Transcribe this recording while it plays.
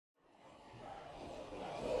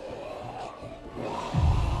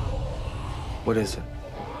What is it?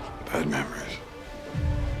 Bad memories.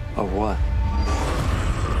 Of what?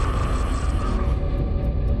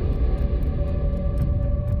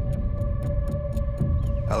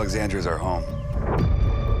 Alexandria's our home.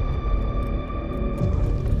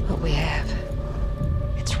 What we have,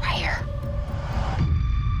 it's rare.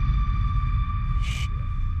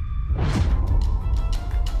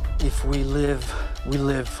 If we live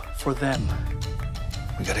for them.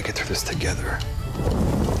 We gotta get through this together.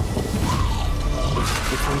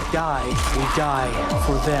 If we die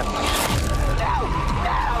for them.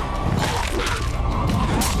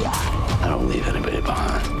 I don't leave anybody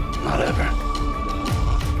behind. Not ever.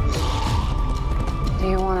 Do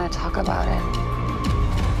you want to talk about it?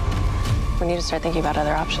 We need to start thinking about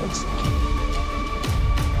other options.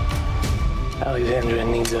 Alexandria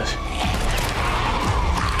needs us.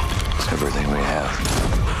 It's everything we have.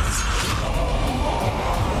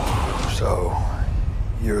 So,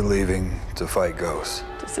 you're leaving to fight ghosts.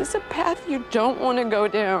 This is a path you don't want to go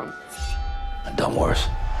down. I've done worse.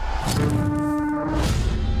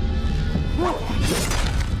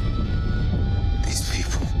 These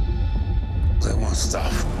people, they want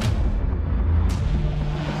stuff.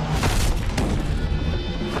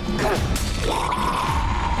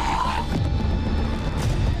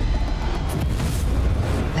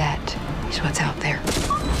 That is what's out there.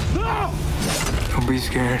 Don't be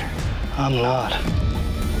scared. I'm not.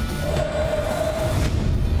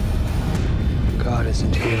 God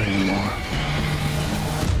isn't here anymore.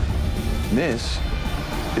 This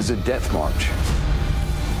is a death march.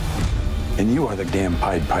 And you are the damn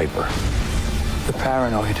Pied Piper. You're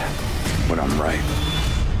paranoid. But I'm right.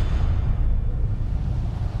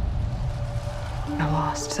 I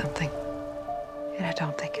lost something. And I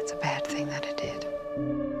don't think it's a bad thing that I did.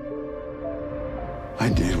 I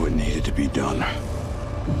did what needed to be done.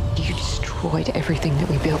 You destroyed everything that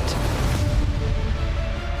we built.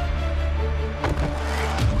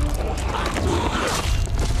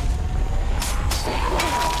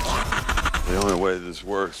 The only way this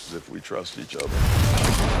works is if we trust each other.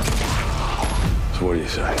 So what do you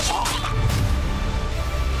say?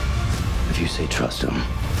 If you say trust him,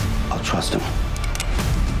 I'll trust him.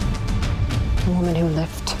 The woman who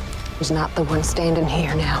left was not the one standing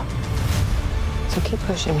here now. So keep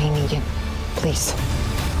pushing me, Negan. Please.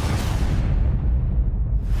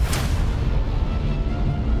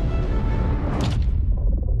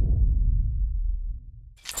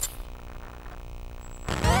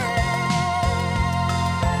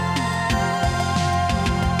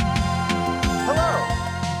 Hello,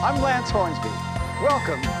 I'm Lance Hornsby.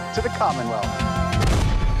 Welcome to the Commonwealth.